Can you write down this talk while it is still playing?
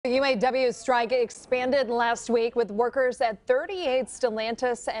The UAW strike expanded last week with workers at 38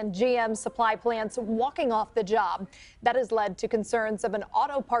 Stellantis and GM supply plants walking off the job. That has led to concerns of an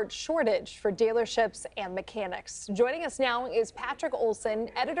auto parts shortage for dealerships and mechanics. Joining us now is Patrick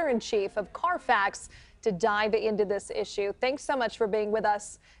Olsen, editor-in-chief of Carfax, to dive into this issue. Thanks so much for being with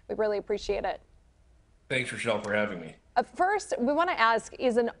us. We really appreciate it. Thanks, Rochelle, for having me. First, we want to ask,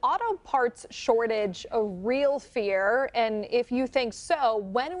 is an auto parts shortage a real fear? And if you think so,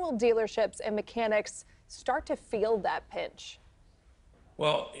 when will dealerships and mechanics start to feel that pinch?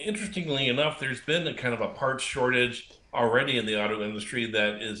 Well, interestingly enough, there's been a kind of a parts shortage already in the auto industry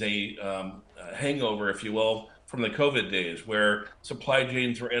that is a hangover, if you will, from the COVID days where supply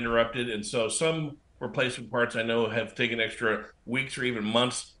chains were interrupted. And so some replacement parts I know have taken extra weeks or even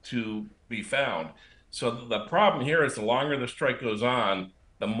months to be found. So the problem here is the longer the strike goes on,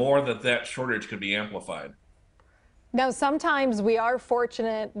 the more that shortage could be amplified. Now, sometimes we are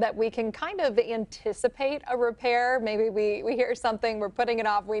fortunate that we can kind of anticipate a repair. Maybe we hear something, we're putting it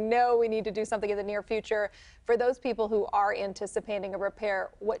off. We know we need to do something in the near future. For those people who are anticipating a repair,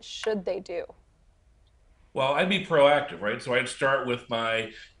 what should they do? Well, I'd be proactive, right? So I'd start with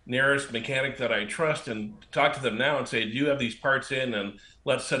my nearest mechanic that I trust and talk to them now and say, do you have these parts in? And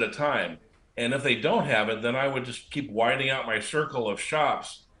let's set a time. And if they don't have it, then I would just keep widening out my circle of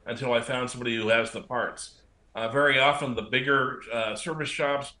shops until I found somebody who has the parts. Very often, the bigger service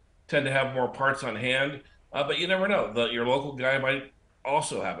shops tend to have more parts on hand, but you never know. Your local guy might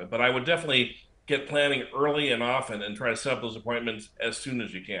also have it. But I would definitely get planning early and often and try to set up those appointments as soon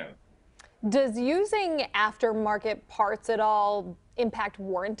as you can. Does using aftermarket parts at all impact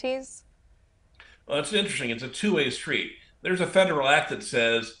warranties? Well, it's interesting. It's a two-way street. There's a federal act that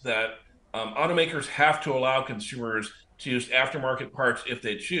says that automakers have to allow consumers to use aftermarket parts if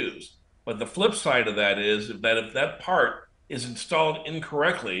they choose. But the flip side of that is that if that part is installed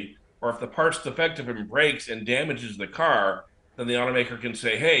incorrectly, or if the part's defective and breaks and damages the car, then the automaker can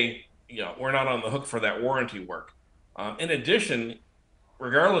say, hey, we're not on the hook for that warranty work. In addition,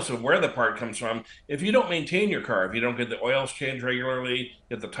 regardless of where the part comes from, if you don't maintain your car, if you don't get the oils changed regularly,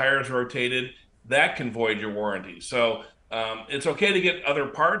 get the tires rotated, that can void your warranty. So it's okay to get other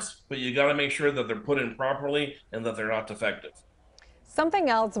parts, but you got to make sure that they're put in properly and that they're not defective. Something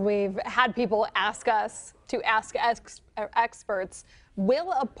else we've had people ask us to ask experts,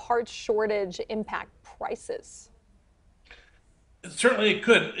 will a parts shortage impact prices? Certainly it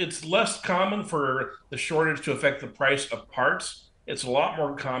could. It's less common for the shortage to affect the price of parts. It's a lot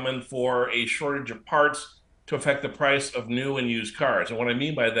more common for a shortage of parts to affect the price of new and used cars. And what I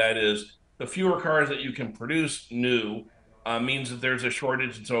mean by that is the fewer cars that you can produce new means that there's a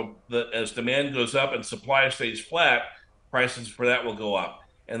shortage. And so as demand goes up and supply stays flat, prices for that will go up.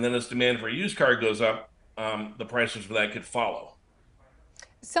 And then as demand for a used car goes up, the prices for that could follow.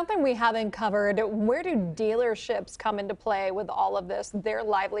 Something we haven't covered, where do dealerships come into play with all of this, their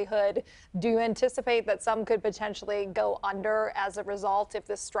livelihood? Do you anticipate that some could potentially go under as a result if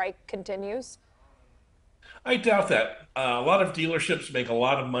this strike continues? I doubt that. A lot of dealerships make a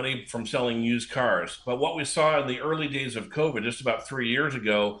lot of money from selling used cars. But what we saw in the early days of COVID, just about 3 years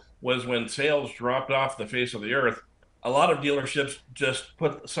ago, was when sales dropped off the face of the earth. A lot of dealerships just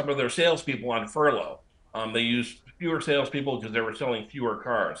put some of their salespeople on furlough. They used fewer salespeople because they were selling fewer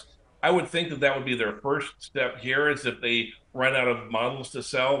cars. I would think that that would be their first step here, is if they run out of models to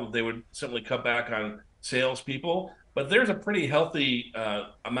sell, they would simply cut back on salespeople. But there's a pretty healthy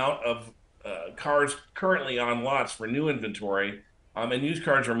amount of cars currently on lots for new inventory, and used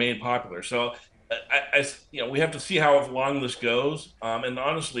cars remain popular. So, we have to see how long this goes. And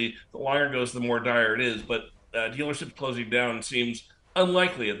honestly, the longer it goes, the more dire it is. But dealerships closing down seems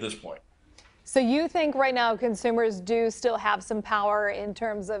unlikely at this point. So you think right now consumers do still have some power in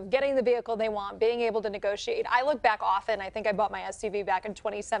terms of getting the vehicle they want, being able to negotiate? I look back often. I think I bought my SUV back in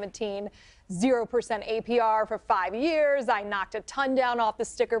 2017, 0% APR for 5 years. I knocked a ton down off the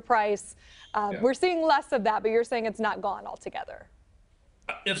sticker price. Yeah. We're seeing less of that, but you're saying it's not gone altogether.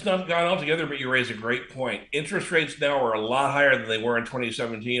 It's not gone altogether, but you raise a great point. Interest rates now are a lot higher than they were in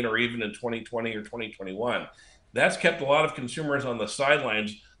 2017 or even in 2020 or 2021. That's kept a lot of consumers on the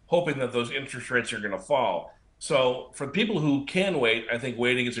sidelines, hoping that those interest rates are going to fall. So for people who can wait, I think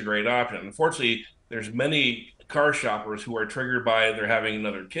waiting is a great option. Unfortunately, there's many car shoppers who are triggered by they're having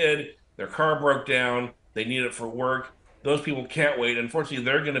another kid, their car broke down, they need it for work. Those people can't wait. Unfortunately,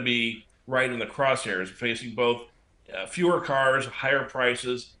 they're going to be right in the crosshairs, facing both fewer cars, higher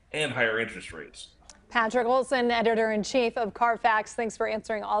prices, and higher interest rates. Patrick Olsen, editor-in-chief of Carfax, thanks for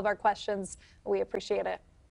answering all of our questions. We appreciate it.